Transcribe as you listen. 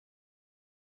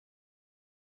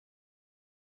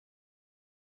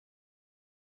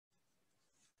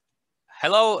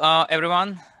Hello,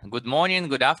 everyone. Good morning,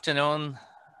 good afternoon,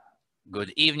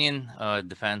 good evening.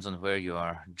 Depends on where you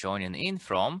are joining in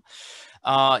from.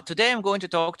 Today, I'm going to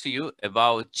talk to you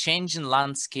about changing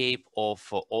landscape of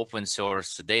open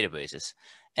source databases.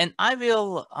 And I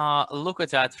will look at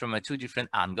that from two different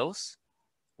angles.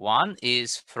 One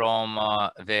is from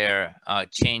their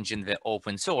change in the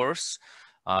open source,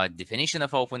 definition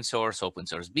of open source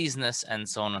business, and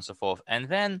so on and so forth. And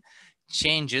then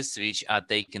changes which are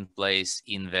taking place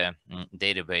in the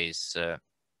database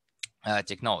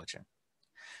technology.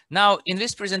 Now, in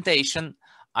this presentation,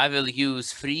 I will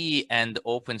use free and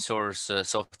open source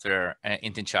software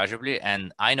interchangeably.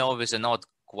 And I know these are not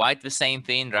quite the same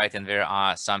thing, right? And there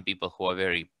are some people who are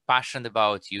very passionate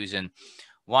about using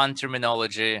one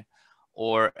terminology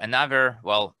or another.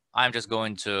 Well, I'm just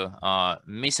going to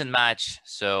miss and match.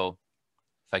 So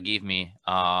forgive me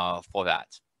for that.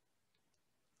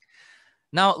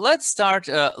 Now, let's start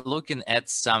looking at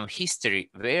some history.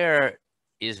 Where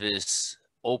is this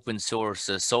open source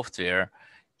software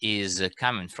is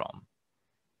coming from?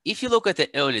 If you look at the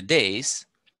early days,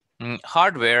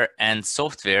 hardware and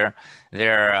software,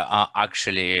 they're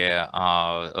actually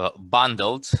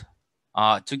bundled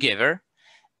together.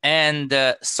 And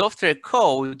software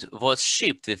code was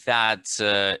shipped with that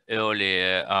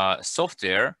early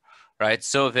software, right?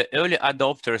 So the early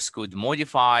adopters could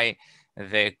modify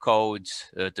the code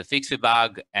to fix the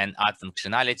bug and add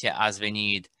functionality as they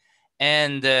need.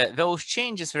 And those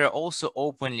changes were also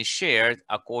openly shared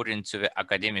according to the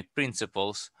academic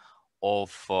principles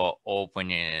of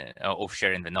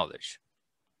sharing the knowledge,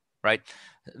 right?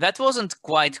 That wasn't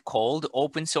quite called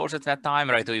open source at that time,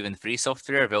 right? Or even free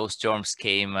software. Those terms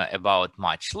came about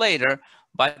much later.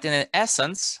 But in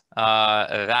essence,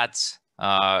 that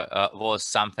was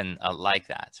something like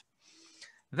that.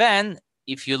 Then,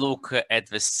 if you look at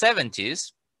the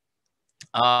 70s,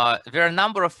 there are a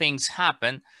number of things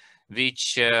happen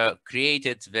which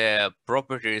created the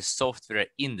proprietary software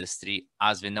industry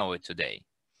as we know it today.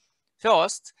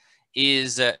 First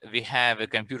is we have a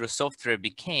computer software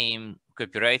became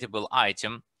copyrightable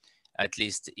item, at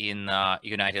least in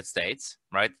United States,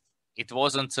 right? It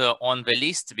wasn't on the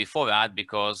list before that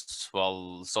because,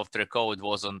 well, software code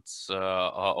wasn't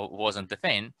a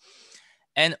thing.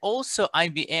 And also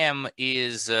IBM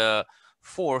is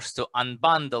forced to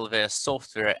unbundle their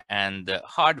software and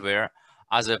hardware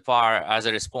as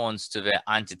a response to the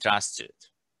antitrust suit,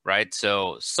 right?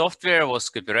 So software was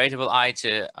copyrightable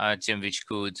item which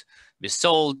could be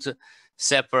sold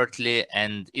separately,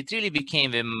 and it really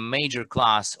became a major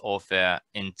class of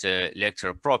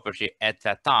intellectual property at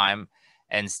that time,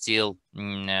 and still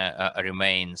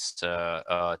remains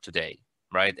today,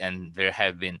 right? And there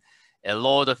have been a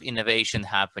lot of innovation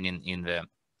happening in the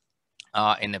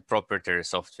proprietary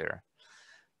software.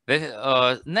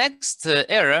 The next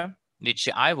era, which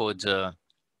I would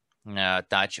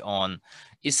touch on,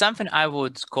 is something I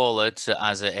would call it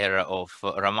as an era of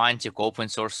romantic open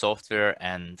source software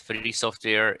and free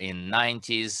software in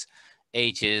 90s,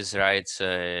 80s, right?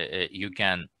 You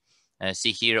can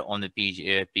see here on the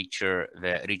picture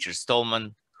the Richard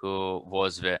Stallman, who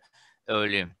was the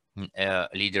early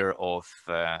leader of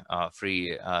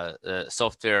free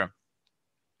software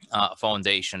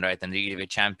foundation, right? And really the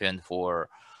champion for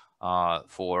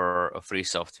free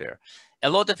software. A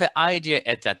lot of the idea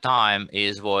at that time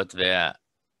is what the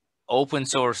open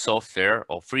source software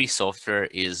or free software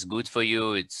is good for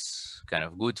you. It's kind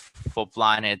of good for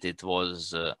planet. It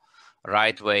was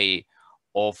right way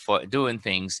of doing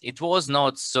things. It was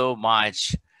not so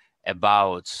much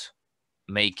about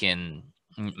making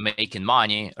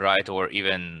money, right? Or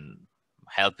even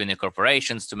helping the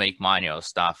corporations to make money or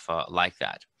stuff like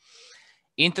that.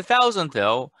 In 2000,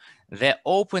 though, the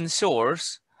open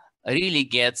source really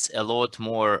gets a lot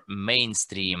more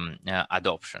mainstream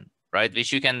adoption, right?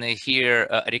 Which you can here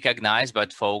recognize,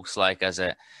 but folks like as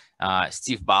a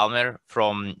Steve Ballmer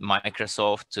from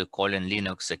Microsoft calling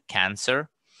Linux a cancer,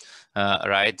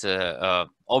 right?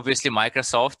 Obviously,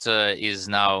 Microsoft is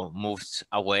now moved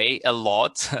away a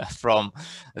lot from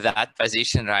that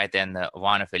position, right? And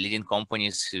one of the leading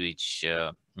companies which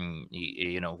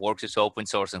works with open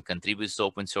source and contributes to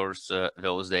open source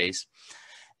those days.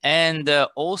 And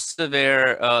also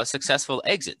their successful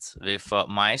exits with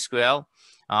MySQL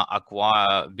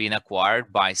being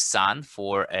acquired by Sun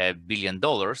for $1 billion,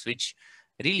 which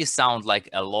really sound like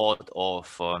a lot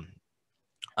of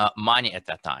money at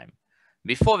that time.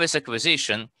 Before this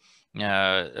acquisition,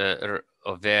 the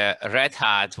Red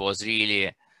Hat was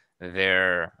really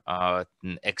their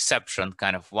exception,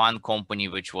 kind of one company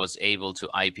which was able to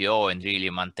IPO and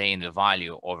really maintain the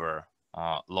value over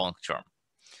long term.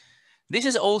 This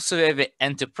is also where the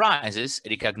enterprises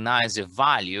recognize the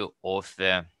value of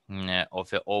the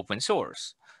open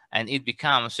source, and it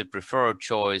becomes a preferred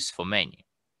choice for many.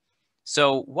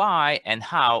 So why and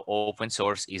how open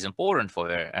source is important for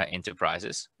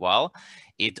enterprises? Well,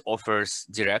 it offers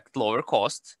direct lower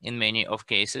cost in many of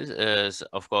cases,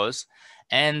 of course,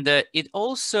 and it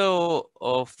also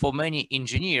for many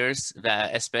engineers,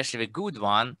 especially the good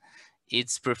one,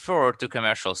 it's preferred to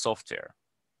commercial software.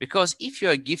 Because if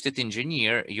you're a gifted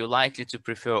engineer, you're likely to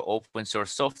prefer open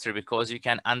source software because you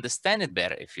can understand it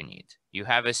better if you need. You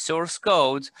have a source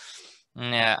code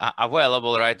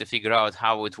available, right, to figure out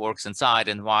how it works inside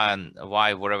and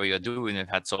why whatever you're doing with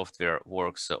that software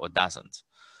works or doesn't.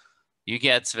 You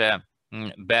get the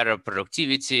better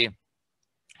productivity,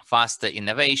 faster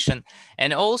innovation,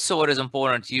 and also what is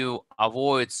important, you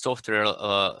avoid software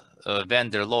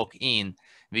vendor lock-in,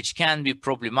 which can be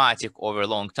problematic over a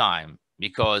long time,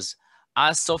 because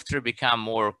as software become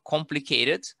more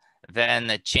complicated,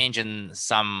 then changing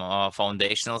some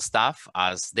foundational stuff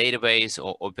as database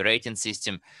or operating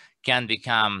system can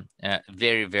become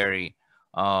very, very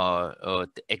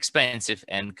expensive,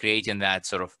 and creating that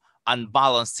sort of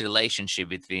unbalanced relationship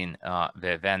between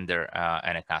the vendor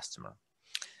and a customer.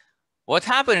 What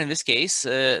happened in this case,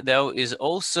 though, is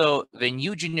also the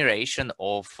new generation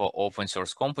of open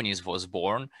source companies was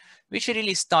born, which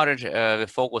really started the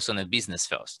focus on a business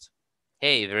first.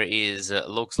 Hey, there is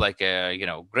looks like a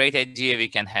great idea. We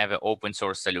can have an open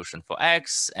source solution for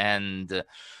X and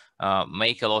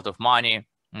make a lot of money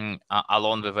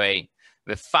along the way.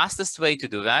 The fastest way to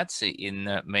do that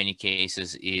in many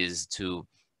cases is to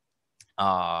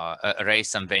raise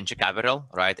some venture capital,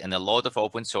 right? And a lot of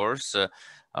open source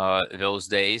those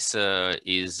days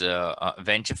is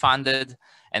venture funded.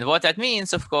 And what that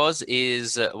means, of course,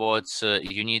 is what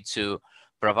you need to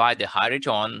provide the high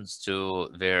returns to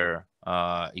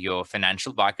your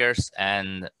financial backers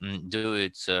and do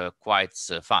it quite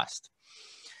fast.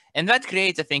 And that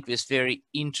creates, I think, this very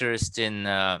interesting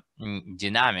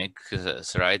dynamic,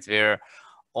 right, where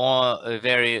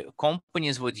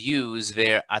companies would use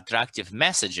their attractive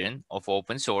messaging of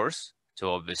open source to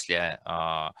obviously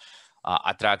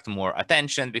attract more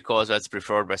attention, because that's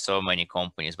preferred by so many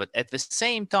companies. But at the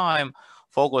same time,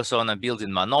 focus on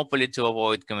building monopoly to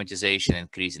avoid commoditization,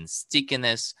 increasing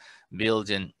stickiness,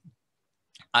 building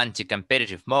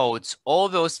anti-competitive modes, all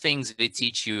those things we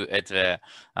teach you at the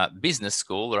business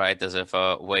school, right, as of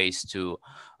ways to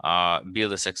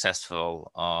build a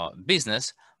successful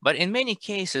business. But in many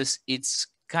cases, it's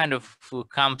kind of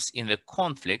comes in the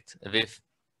conflict with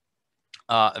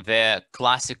the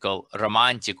classical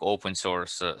romantic open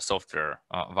source software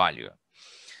value.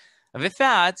 With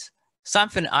that,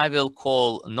 something I will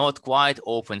call not quite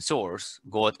open source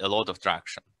got a lot of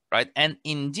traction, right? And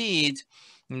indeed,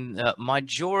 the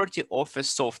majority of the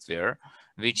software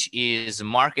which is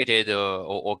marketed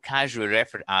or casually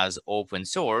referred as open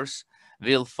source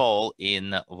will fall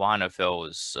in one of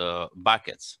those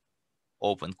buckets: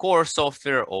 open core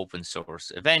software, open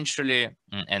source eventually,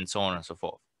 and so on and so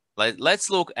forth. Let's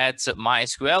look at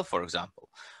MySQL, for example.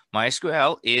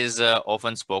 MySQL is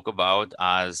often spoke about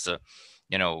as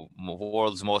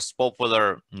world's most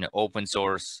popular open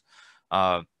source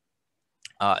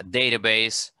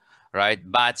database, right?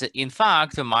 But in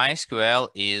fact, MySQL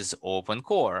is open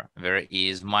core. There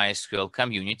is MySQL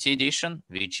Community Edition,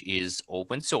 which is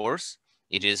open source.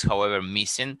 It is, however,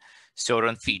 missing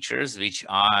certain features which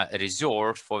are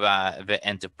reserved for the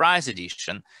Enterprise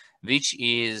Edition, which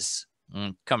is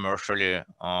commercially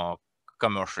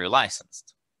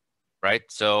licensed, right?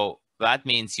 So that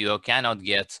means you cannot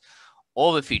get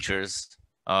all the features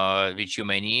which you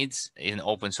may need in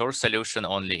open source solution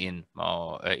only in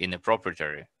a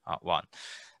proprietary one.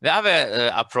 The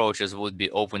other approaches would be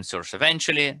open source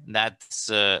eventually. That's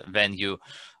when you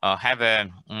have a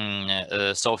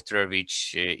software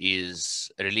which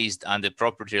is released under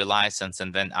proprietary license,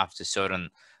 and then after a certain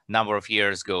number of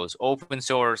years goes open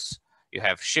source. You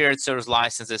have shared source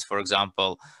licenses. For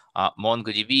example,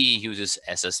 MongoDB uses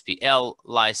SSPL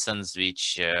license,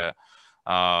 which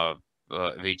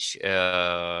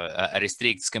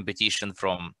restricts competition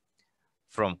from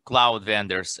cloud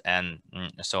vendors, and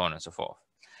so on and so forth.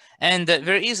 And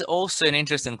there is also an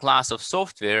interesting class of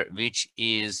software which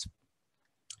is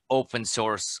open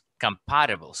source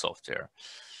compatible software.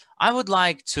 I would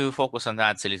like to focus on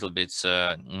that a little bit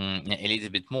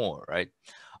more, right?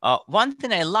 One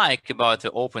thing I like about the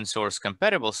open source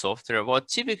compatible software, what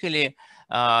typically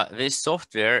this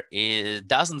software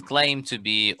doesn't claim to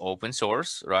be open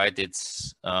source, right?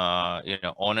 It's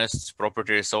honest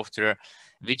proprietary software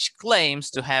which claims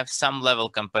to have some level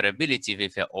compatibility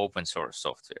with the open source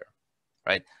software,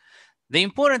 right? The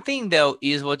important thing, though,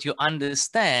 is what you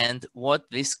understand what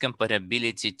this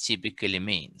compatibility typically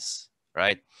means,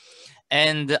 right?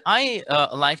 And I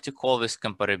like to call this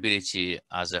comparability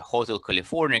as a Hotel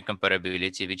California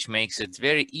comparability, which makes it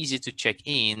very easy to check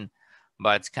in,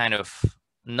 but kind of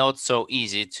not so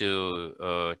easy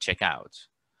to check out.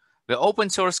 The open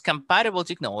source compatible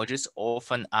technologies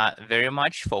often are very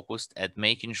much focused at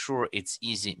making sure it's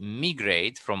easy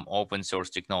migrate from open source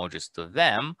technologies to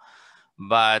them,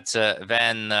 but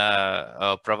then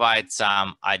provide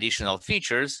some additional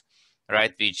features,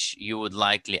 right, which you would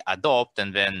likely adopt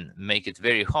and then make it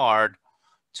very hard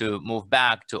to move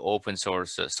back to open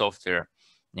source software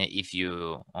if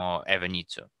you ever need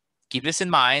to. Keep this in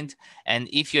mind, and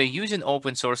if you're using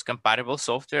open source compatible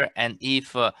software, and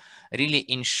if really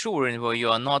ensuring where you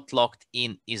are not locked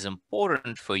in is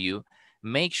important for you,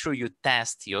 make sure you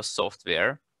test your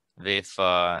software with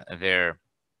their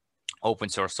open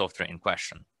source software in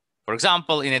question. For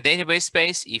example, in a database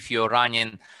space, if you're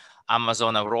running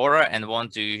Amazon Aurora and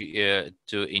want to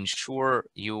ensure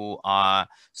your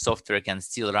software can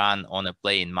still run on a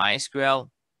plain MySQL,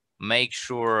 make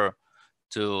sure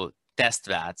to test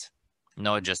that,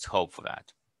 not just hope for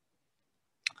that.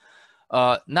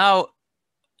 Now,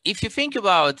 if you think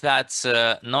about that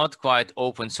not quite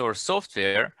open source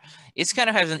software, it kind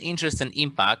of has an interesting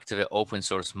impact to the open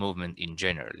source movement in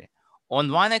generally.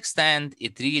 On one extent,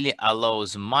 it really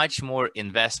allows much more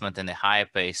investment and a higher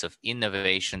pace of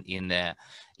innovation in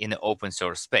the open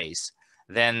source space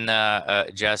than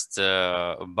just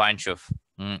a bunch of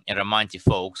romantic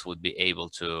folks would be able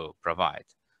to provide,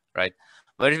 right?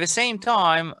 But at the same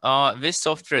time, this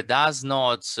software does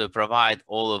not provide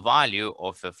all the value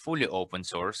of a fully open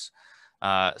source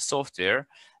software.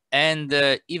 And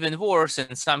even worse,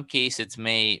 in some cases, it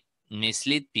may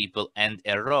mislead people and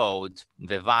erode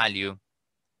the value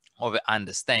of the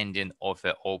understanding of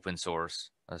the open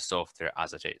source software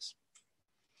as it is.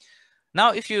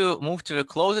 Now, if you move to the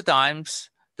closer times,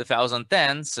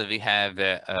 2010s, we have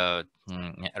a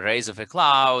rise of a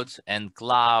cloud, and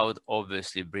cloud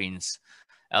obviously brings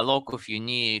a lot of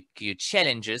unique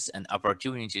challenges and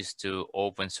opportunities to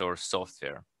open source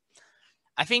software.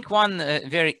 I think one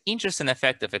very interesting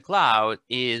effect of a cloud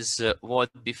is what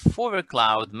before the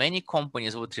cloud, many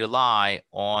companies would rely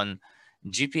on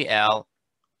GPL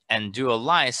and dual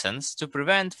license to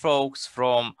prevent folks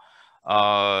from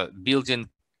building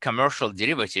commercial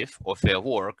derivative of their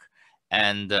work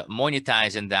and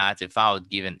monetizing that without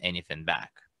giving anything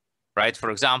back, right? For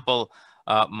example,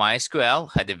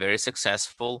 MySQL had a very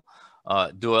successful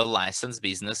dual license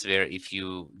business where if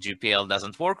you GPL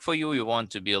doesn't work for you, you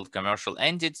want to build commercial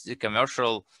entity,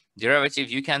 commercial derivative,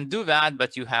 you can do that,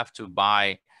 but you have to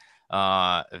buy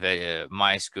the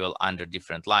MySQL under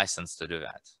different license to do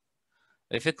that.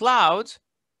 With a cloud,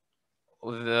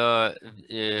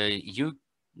 you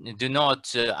do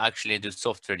not actually do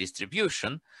software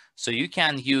distribution, so you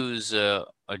can use a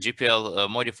GPL, a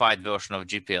modified version of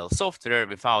GPL software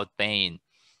without paying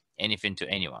anything to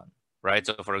anyone, right?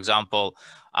 So for example,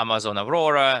 Amazon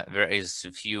Aurora, there is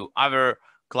a few other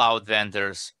cloud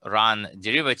vendors run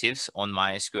derivatives on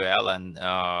MySQL and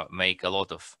make a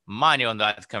lot of money on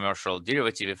that commercial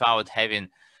derivative without having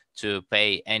to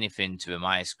pay anything to the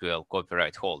MySQL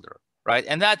copyright holder, right?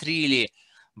 And that really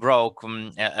broke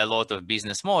a lot of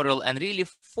business model and really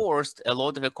forced a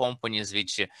lot of the companies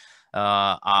which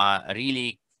are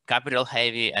really capital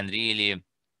heavy and really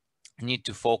need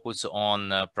to focus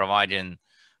on providing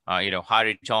high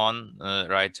return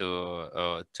right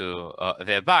to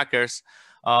their backers.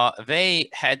 They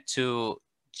had to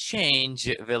change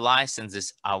the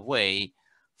licenses away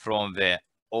from the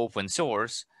open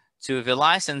source to the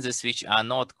licenses which are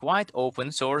not quite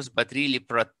open source but really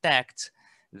protect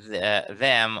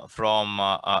them from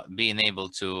being able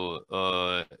to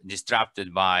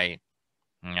disrupted by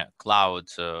cloud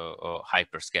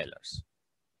hyperscalers,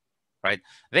 right?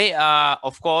 They are,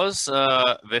 of course,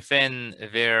 within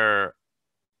their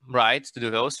right to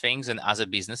do those things, and as a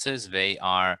businesses, they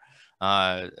are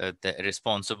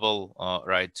responsible,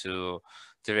 right, to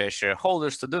their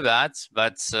shareholders to do that.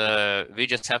 But we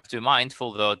just have to be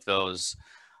mindful that those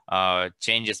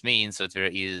changes means that there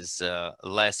is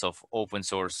less of open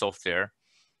source software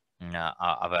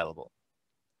available.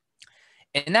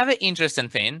 Another interesting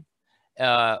thing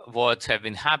what have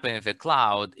been happening with the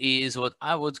cloud is what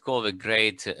I would call the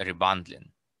great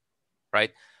rebundling,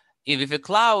 right? If the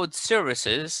cloud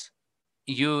services,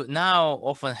 you now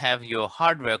often have your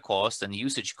hardware cost and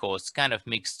usage costs kind of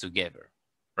mixed together,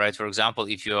 right? For example,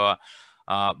 if you're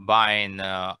buying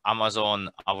Amazon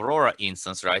Aurora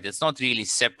instance, right, it's not really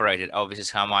separated. Oh, this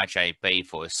is how much I pay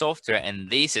for software, and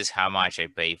this is how much I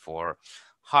pay for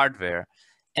hardware.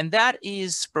 And that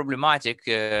is problematic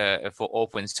for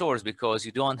open source because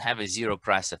you don't have a zero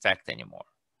price effect anymore,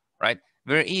 right?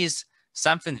 There is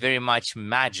something very much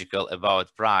magical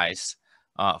about price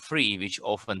free, which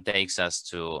often takes us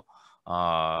to,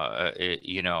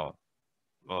 you know,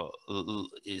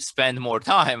 spend more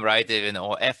time, right, even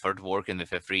or effort working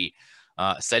with a free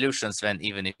solutions than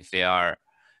even if they are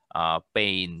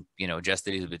paying, you know, just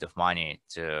a little bit of money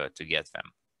to get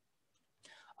them.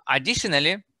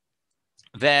 Additionally,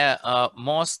 the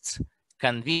most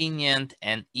convenient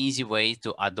and easy way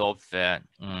to adopt the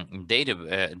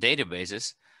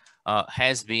databases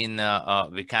has been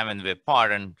becoming the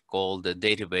pattern called the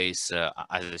database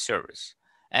as a service.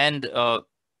 And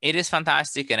it is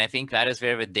fantastic. And I think that is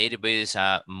where the databases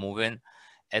are moving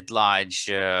at large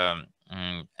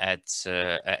at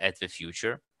the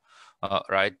future,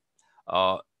 right?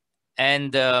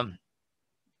 And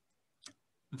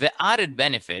the added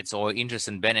benefits or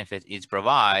interesting benefit it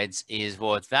provides is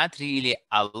what that really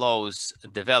allows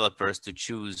developers to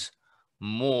choose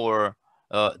more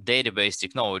database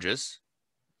technologies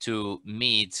to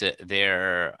meet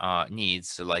their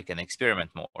needs, like an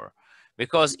experiment more.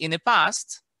 Because in the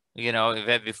past, you know,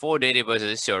 before database as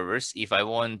a service, if I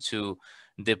want to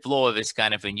deploy this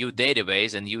kind of a new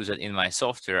database and use it in my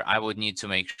software, I would need to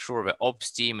make sure the ops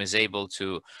team is able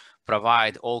to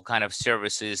provide all kind of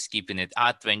services, keeping it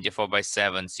at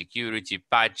 24/7, security,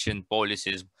 patching,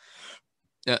 policies,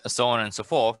 so on and so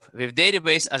forth. With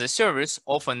database as a service,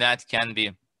 often that can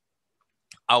be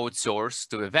outsourced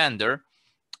to a vendor,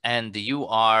 and you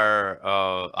are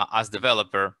as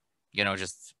developer, you know,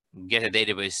 just get a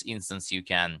database instance you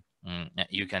can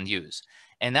use.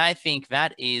 And I think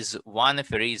that is one of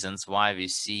the reasons why we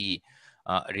see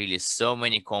really so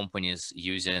many companies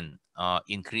using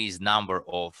increased number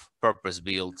of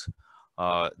purpose-built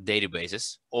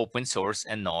databases, open source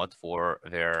and not, for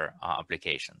their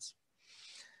applications.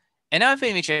 Another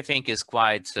thing which I think is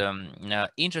quite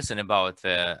interesting about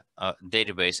the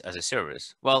database as a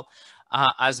service, well,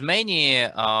 as many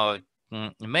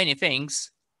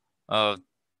things,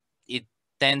 it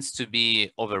tends to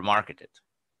be over-marketed,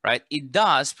 right? It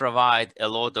does provide a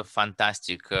lot of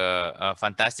fantastic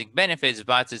benefits,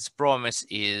 but its promise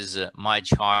is much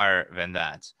higher than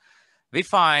that. We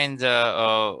find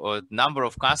a number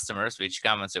of customers which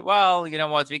come and say, well, you know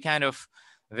what,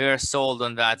 we're sold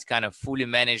on that kind of fully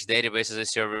managed database as a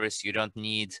service. You don't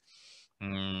need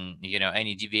you know,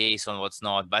 any DBAs on what's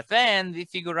not. But then we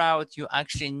figure out you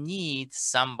actually need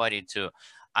somebody to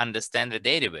understand the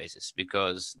databases,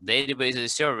 because database as a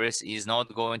service is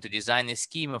not going to design a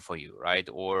schema for you, right?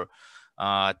 Or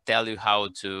tell you how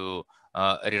to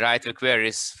rewrite the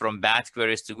queries from bad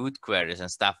queries to good queries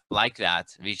and stuff like that,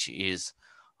 which is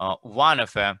one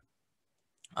of the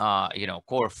you know,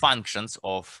 core functions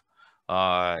of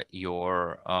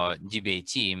your DBA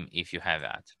team, if you have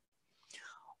that.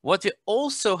 What we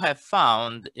also have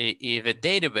found is a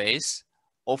database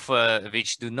of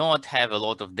which do not have a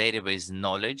lot of database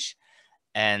knowledge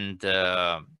and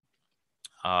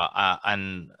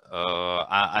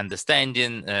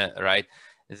understanding, right?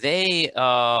 They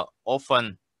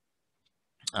often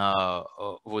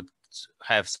would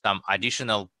have some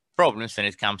additional problems when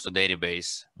it comes to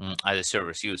database as a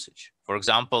service usage. For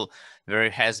example, there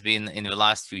has been in the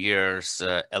last few years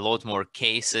a lot more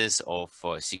cases of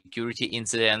security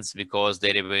incidents because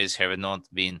databases have not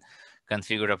been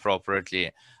configured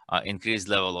appropriately, increased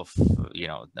level of you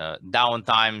know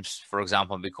downtimes, for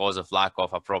example, because of lack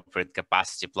of appropriate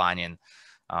capacity planning,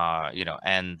 you know,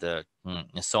 and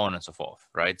so on and so forth,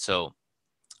 right? So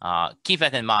keep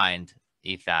that in mind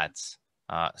if that's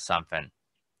something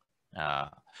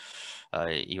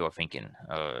you are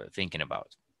thinking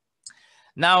about.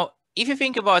 Now, if you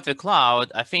think about the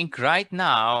cloud, I think right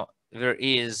now there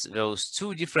is those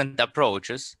two different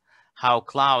approaches how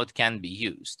cloud can be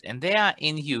used, and they are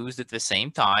in use at the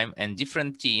same time, and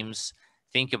different teams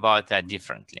think about that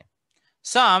differently.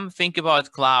 Some think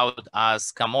about cloud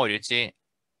as commodity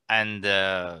and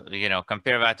you know,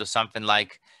 compare that to something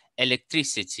like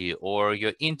electricity or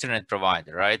your internet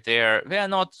provider, right? They are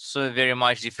not so very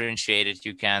much differentiated.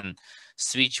 You can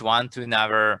switch one to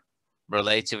another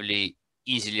relatively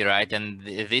easily, right? And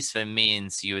this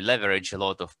means you leverage a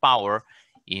lot of power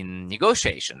in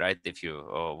negotiation, right? If you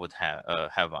would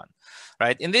have one,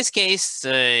 right? In this case,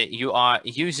 you are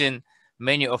using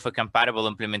many of the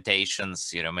compatible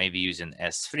implementations, you know, maybe using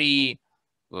S3,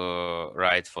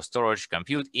 right, for storage,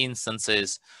 compute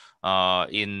instances.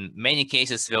 In many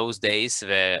cases, those days,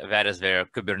 that is where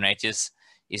Kubernetes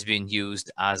is being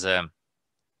used as a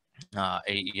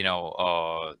you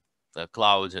know, the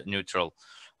cloud neutral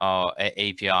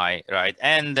API, right?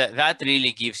 And that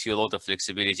really gives you a lot of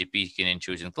flexibility picking and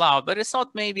choosing cloud, but it's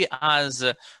not maybe as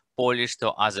polished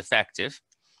or as effective.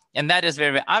 And that is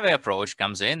where the other approach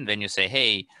comes in when you say,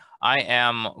 hey, I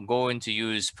am going to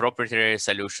use proprietary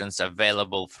solutions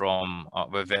available from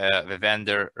the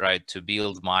vendor, right, to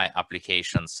build my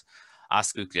applications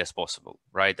as quickly as possible,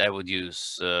 right? I would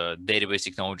use database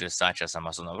technologies such as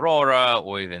Amazon Aurora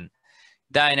or even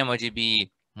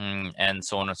DynamoDB, and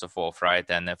so on and so forth, right?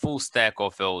 And a full stack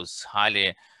of those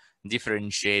highly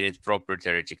differentiated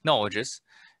proprietary technologies,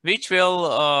 which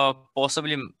will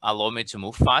possibly allow me to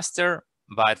move faster,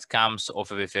 but comes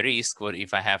off with a risk where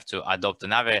if I have to adopt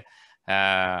another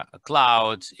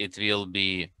cloud, it will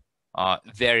be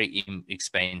very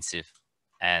expensive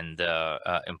and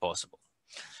impossible.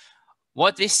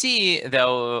 What we see,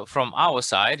 though, from our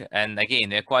side, and again,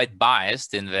 we're quite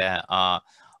biased in the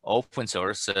open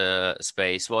source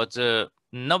space, what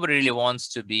nobody really wants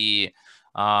to be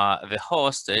the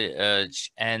host,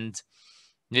 and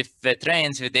with the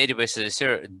trends with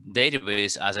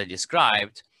database as I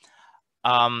described,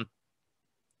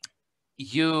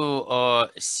 you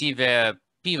see the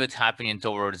pivot happening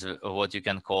towards what you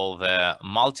can call the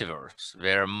multiverse,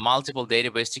 where multiple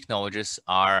database technologies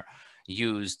are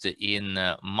used in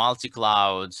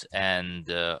multi-cloud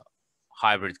and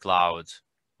hybrid cloud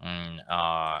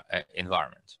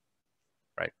environment,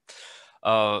 right?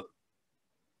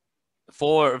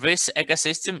 For this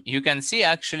ecosystem, you can see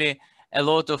actually a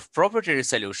lot of proprietary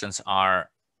solutions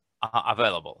are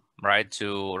available, right,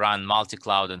 to run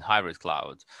multi-cloud and hybrid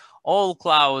cloud. All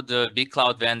cloud, big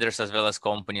cloud vendors, as well as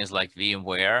companies like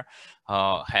VMware,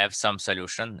 have some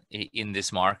solution in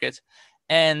this market.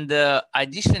 And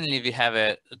additionally, we have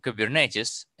a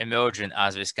Kubernetes emerging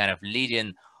as this kind of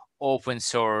leading open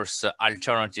source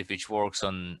alternative, which works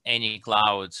on any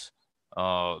cloud,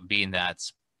 being that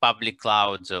public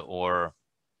cloud or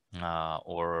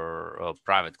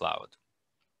private cloud.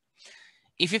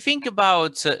 If you think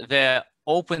about the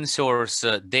open source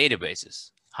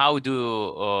databases, how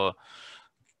do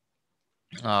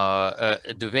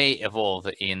they evolve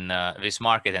in this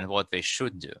market and what they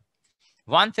should do?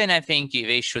 One thing I think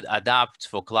they should adapt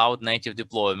for cloud native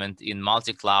deployment in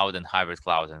multi-cloud and hybrid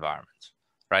cloud environments,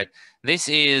 right? This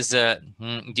is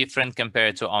different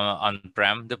compared to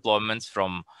on-prem deployments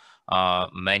from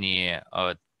many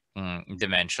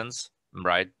dimensions,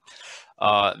 right?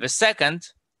 The second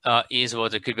is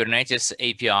what the Kubernetes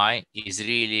API is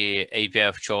really API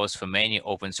of choice for many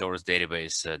open source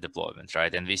database deployments,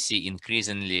 right? And we see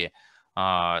increasingly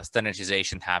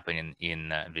standardization happening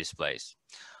in this place.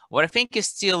 What I think is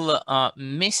still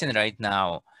missing right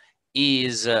now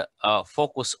is a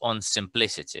focus on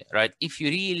simplicity, right? If you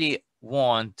really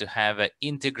want to have an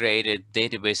integrated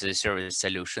database as a service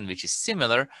solution, which is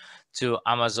similar to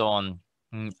Amazon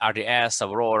RDS,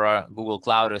 Aurora, Google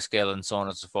Cloud Scale, and so on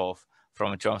and so forth,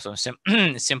 from in terms of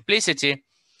simplicity,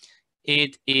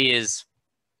 it is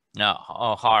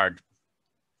hard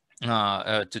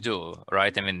to do,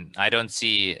 right? I mean, I don't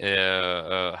see,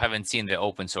 haven't seen the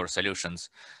open source solutions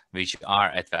which are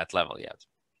at that level yet.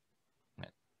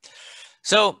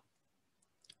 So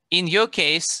in your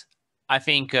case, I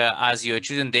think as you're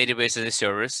choosing database as a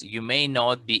service, you may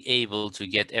not be able to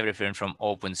get everything from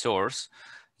open source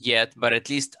yet, but at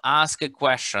least ask a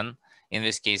question. In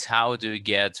this case, how do you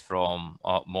get from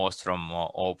most from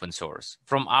open source?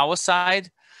 From our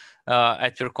side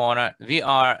at Percona, we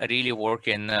are really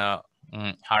working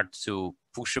hard to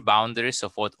push the boundaries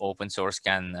of what open source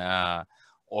can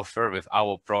offer with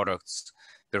our products.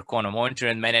 Percona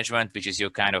Monitoring Management, which is your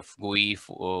kind of GUI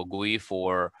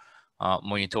for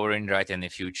monitoring, right, in the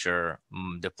future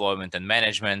deployment and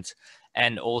management,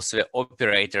 and also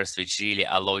operators, which really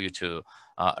allow you to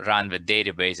run the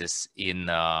databases in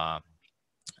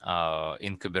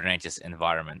Kubernetes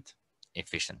environment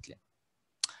efficiently.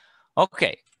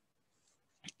 Okay,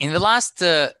 in the last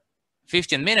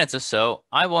 15 minutes or so,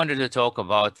 I wanted to talk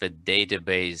about the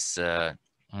database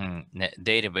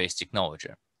technology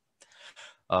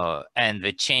and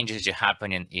the changes that are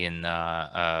happening in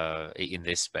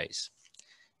this space.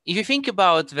 If you think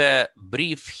about the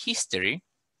brief history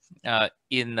of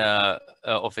the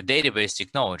database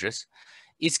technologies,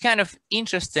 it's kind of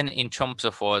interesting in terms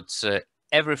of what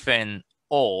everything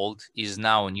old is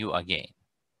now new again.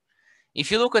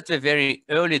 If you look at the very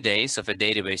early days of the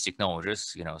database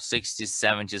technologies, 60s,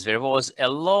 70s, there was a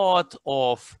lot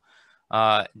of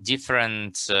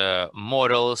different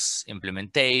models,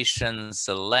 implementations,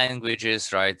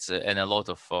 languages, right, and a lot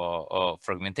of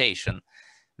fragmentation.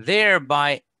 There,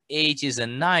 by 80s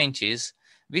and 90s,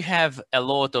 we have a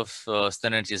lot of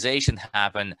standardization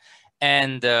happen,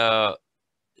 and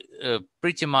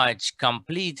pretty much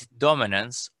complete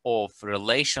dominance of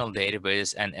relational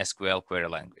database and SQL query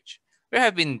language. There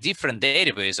have been different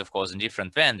databases, of course, and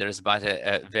different vendors, but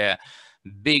the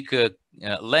big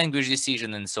language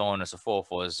decision and so on and so forth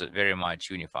was very much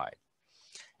unified.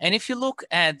 And if you look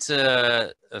at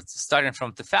starting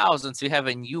from 2000s, we have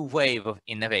a new wave of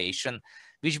innovation,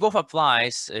 which both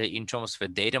applies in terms of the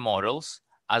data models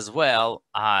as well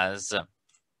as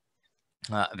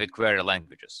the query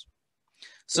languages.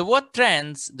 So what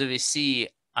trends do we see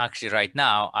actually right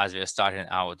now as we are starting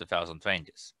our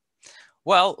 2020s?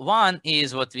 Well, one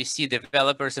is what we see: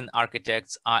 developers and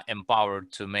architects are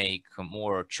empowered to make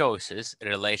more choices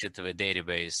related to the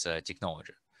database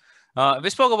technology. We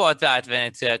spoke about that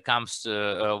when it comes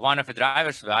to one of the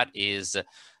drivers for that is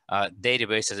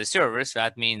database as a service.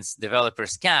 That means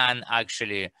developers can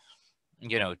actually,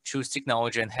 choose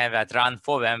technology and have that run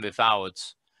for them without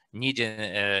needing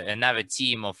another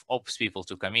team of ops people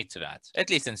to commit to that, at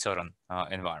least in certain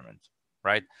environment,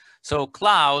 right? So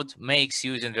cloud makes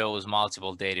using those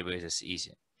multiple databases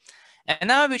easy. And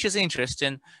now, which is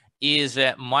interesting, is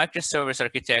microservice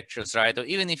architectures, right? Or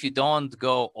even if you don't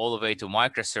go all the way to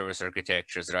microservice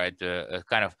architectures, right?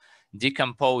 Kind of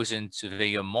decompose into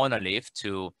the monolith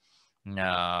to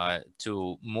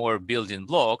more building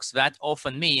blocks. That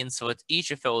often means that each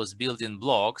of those building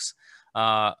blocks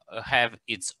have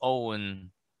its own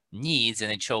needs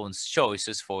and its own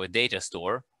choices for a data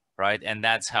store, right? And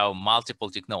that's how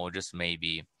multiple technologies may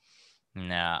be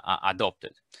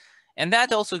adopted. And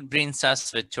that also brings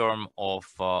us the term of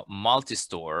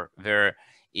multi-store, where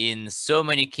in so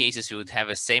many cases you would have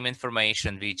the same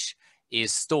information which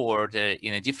is stored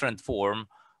in a different form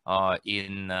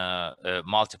in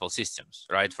multiple systems,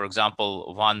 right? For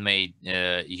example, one may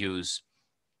use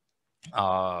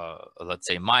let's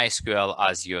say MySQL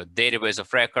as your database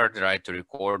of record, right, to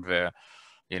record the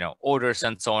orders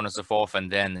and so on and so forth,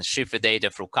 and then shift the data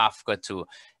through Kafka to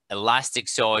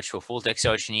Elasticsearch for full text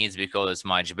search needs because it's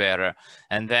much better,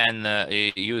 and then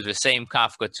you use the same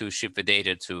Kafka to ship the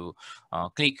data to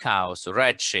ClickHouse or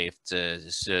Redshift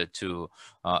to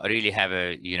really have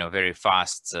a very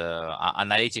fast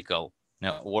analytical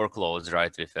workloads,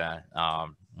 right, with a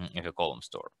column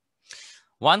store.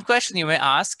 One question you may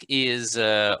ask is,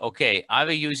 okay, are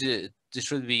we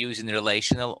should we using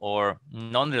relational or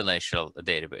non-relational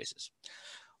databases?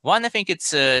 One, I think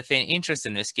it's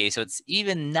interesting in this case. So it's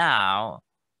even now,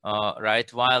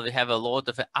 right, while we have a lot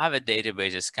of other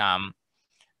databases come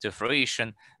to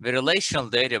fruition, the relational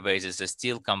databases are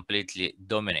still completely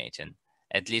dominating,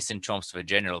 at least in terms of the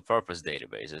general purpose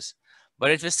databases.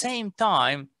 But at the same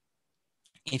time,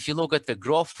 if you look at the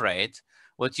growth rate,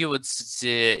 what you would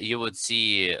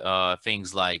see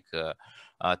things like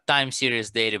time series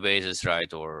databases,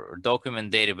 right, or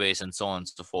document database and so on and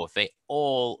so forth. They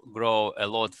all grow a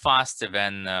lot faster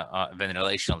than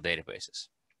relational databases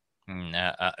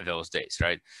those days,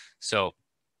 right? So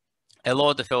a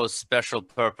lot of those special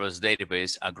purpose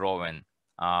databases are growing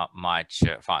much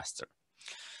faster.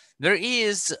 There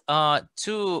is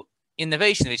two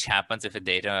innovation which happens with a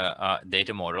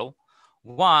data model.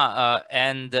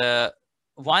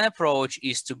 One approach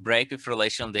is to break with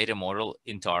relational data model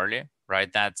entirely,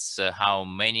 right? That's how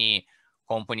many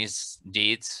companies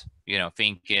did,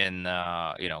 thinking,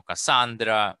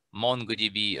 Cassandra,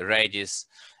 MongoDB, Redis,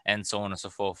 and so on and so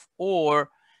forth, or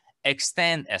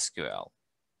extend SQL,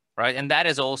 right? And that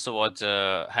is also what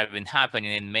have been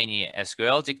happening in many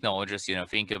SQL technologies.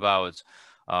 Think about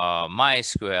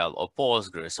MySQL or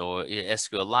Postgres or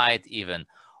SQLite even.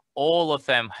 All of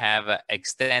them have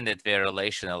extended their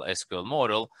relational SQL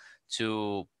model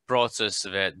to process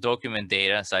the document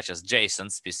data, such as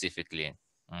JSON specifically,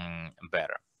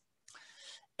 better.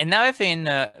 Another thing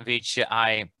which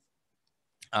I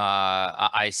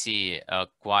see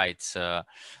quite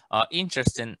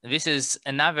interesting, this is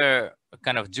another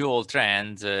kind of dual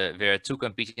trend where two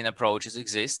competing approaches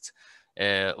exist.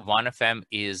 One of them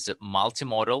is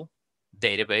multimodal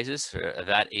databases.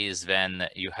 That is when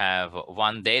you have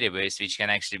one database which can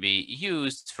actually be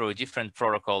used through a different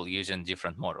protocol using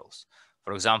different models.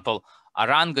 For example,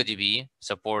 ArangoDB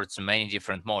supports many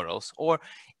different models, or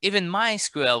even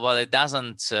MySQL, while it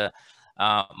doesn't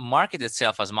market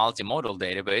itself as multimodal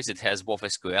database, it has both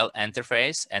SQL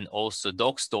interface and also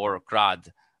docstore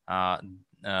CRUD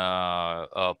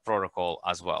protocol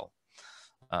as well,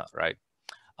 right?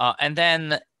 And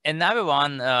then another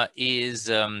one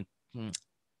is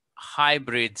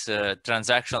hybrid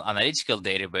transactional analytical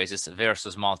databases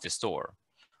versus multi-store.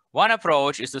 One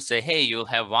approach is to say, hey, you'll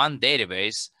have one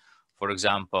database, for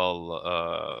example,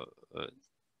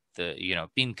 the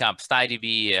PinCap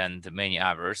StyDB and many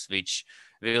others, which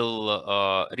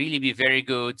will really be very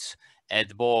good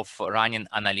at both running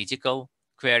analytical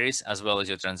queries as well as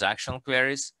your transactional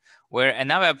queries, where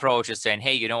another approach is saying,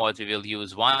 hey, you know what, we will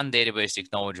use one database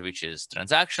technology which is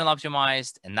transactional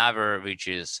optimized, another which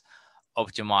is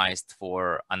optimized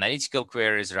for analytical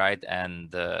queries, right?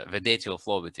 And the data will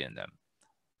flow between them.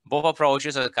 Both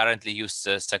approaches are currently used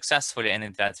successfully, and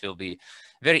in fact will be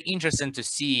very interesting to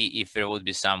see if there would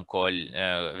be some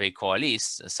they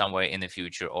coalesce somewhere in the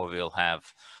future, or we'll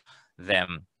have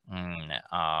them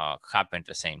happen at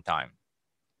the same time.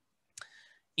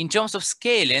 In terms of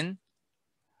scaling,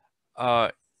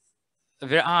 there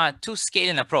are two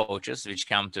scaling approaches which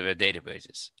come to the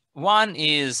databases. One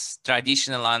is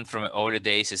traditional one from early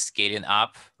days is scaling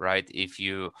up, right? If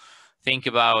you think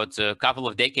about a couple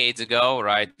of decades ago,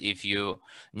 right? If you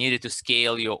needed to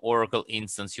scale your Oracle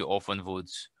instance, you often would,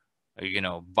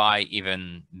 buy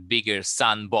even bigger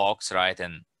sandbox, right?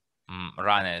 And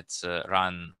run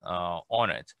on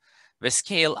it. The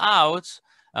scale out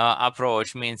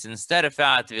approach means instead of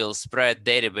that, we'll spread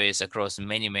database across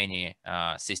many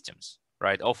systems,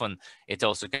 right? Often it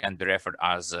also can be referred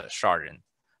as sharding.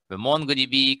 The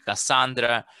MongoDB,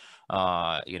 Cassandra,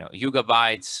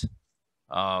 Yugabytes,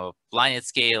 Planet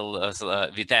Scale,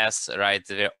 Vitesse, right?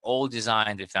 They're all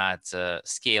designed with that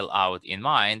scale out in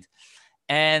mind.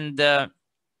 And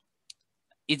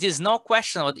it is no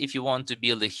question about if you want to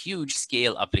build a huge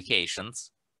scale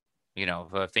applications,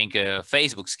 think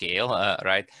Facebook scale,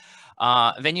 right?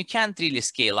 Then you can't really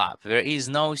scale up. There is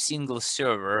no single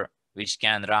server which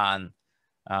can run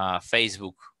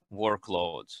Facebook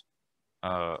workloads,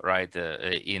 right,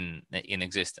 in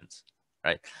existence,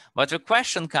 right? But the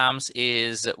question comes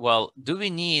is, well, do we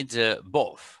need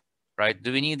both, right?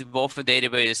 Do we need both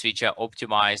databases which are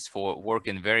optimized for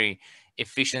working very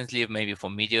efficiently, maybe for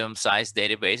medium-sized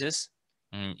databases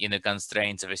in the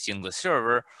constraints of a single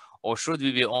server, or should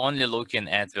we be only looking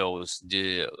at those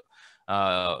distributed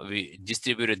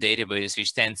databases,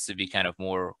 which tends to be kind of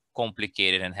more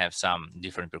complicated and have some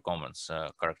different performance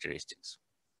characteristics?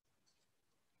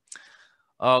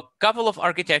 A couple of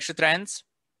architecture trends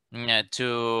which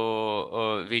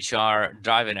are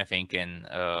driving, I think,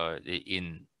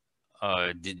 in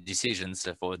decisions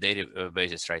for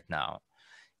databases right now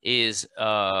is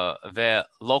the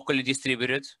locally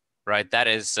distributed, right? That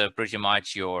is pretty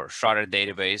much your sharded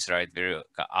database, right? Very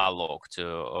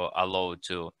allowed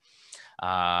to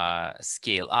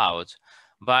scale out.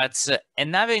 But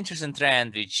another interesting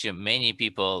trend which many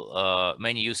people,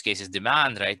 many use cases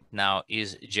demand right now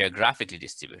is geographically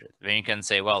distributed. When you can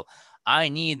say, well, I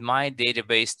need my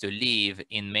database to live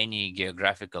in many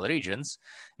geographical regions,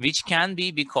 which can be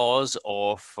because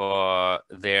of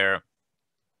their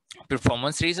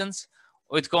performance reasons.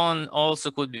 It can also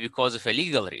could be because of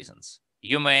legal reasons.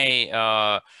 You may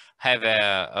have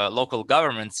a local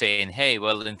government saying, hey,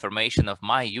 well, information of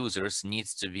my users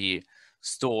needs to be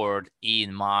stored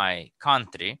in my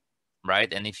country,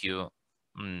 right? And if you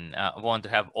want to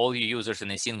have all your users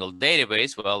in a single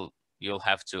database, well, you'll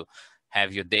have to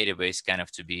have your database kind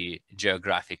of to be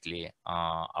geographically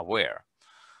aware.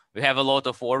 We have a lot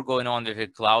of work going on with the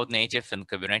cloud native and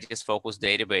Kubernetes focused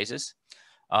databases.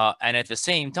 And at the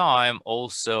same time,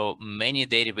 also many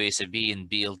databases are being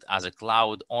built as a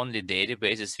cloud-only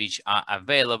databases, which are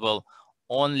available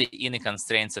only in the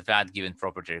constraints of that given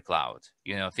proprietary cloud.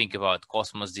 Think about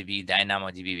Cosmos DB,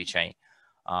 DynamoDB, which I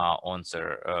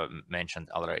mentioned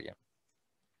already.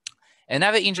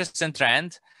 Another interesting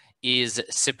trend is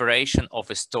separation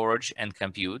of storage and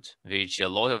compute, which a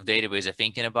lot of databases are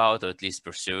thinking about, or at least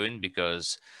pursuing,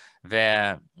 because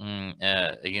the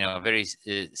very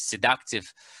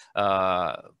seductive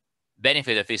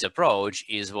benefit of this approach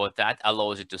is what that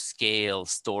allows you to scale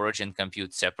storage and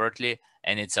compute separately,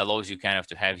 and it allows you kind of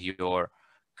to have your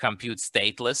compute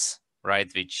stateless,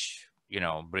 right, which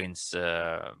brings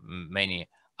many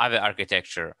other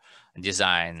architecture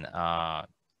design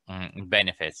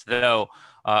benefits, though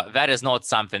that is not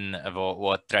something of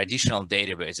what traditional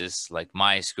databases like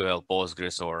MySQL,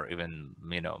 Postgres, or even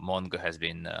Mongo has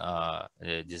been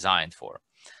designed for.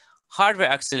 Hardware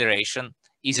acceleration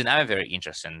is another very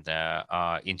interesting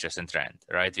trend,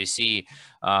 right? We see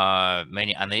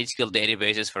many analytical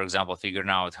databases, for example, figuring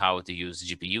out how to use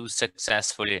GPUs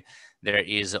successfully. There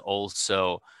is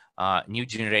also new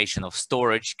generation of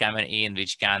storage coming in,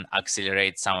 which can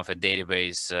accelerate some of the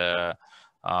database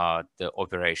the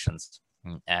operations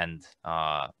and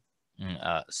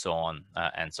so on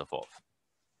and so forth.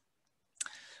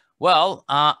 Well,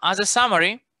 as a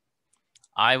summary,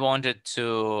 I wanted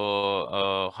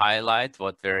to highlight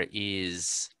what there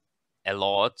is a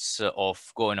lot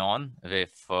of going on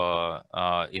with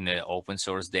in the open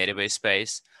source database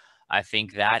space. I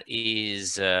think that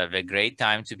is the great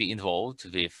time to be involved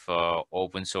with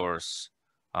open source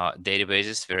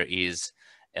databases. There is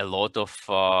a lot of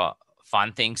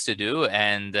fun things to do,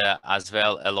 and as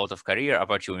well a lot of career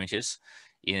opportunities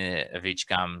which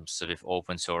comes with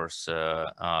open source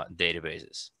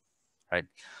databases, right?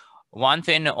 One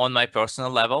thing on my personal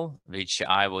level, which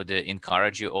I would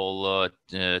encourage you all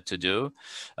to do,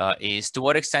 is to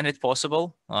what extent it's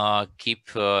possible, keep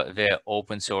the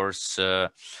open source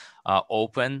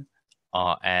open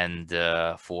and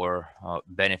for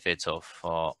benefits of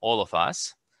all of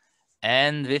us.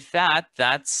 And with that,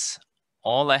 that's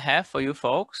all I have for you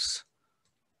folks.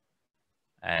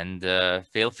 And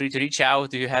feel free to reach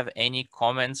out if you have any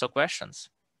comments or questions.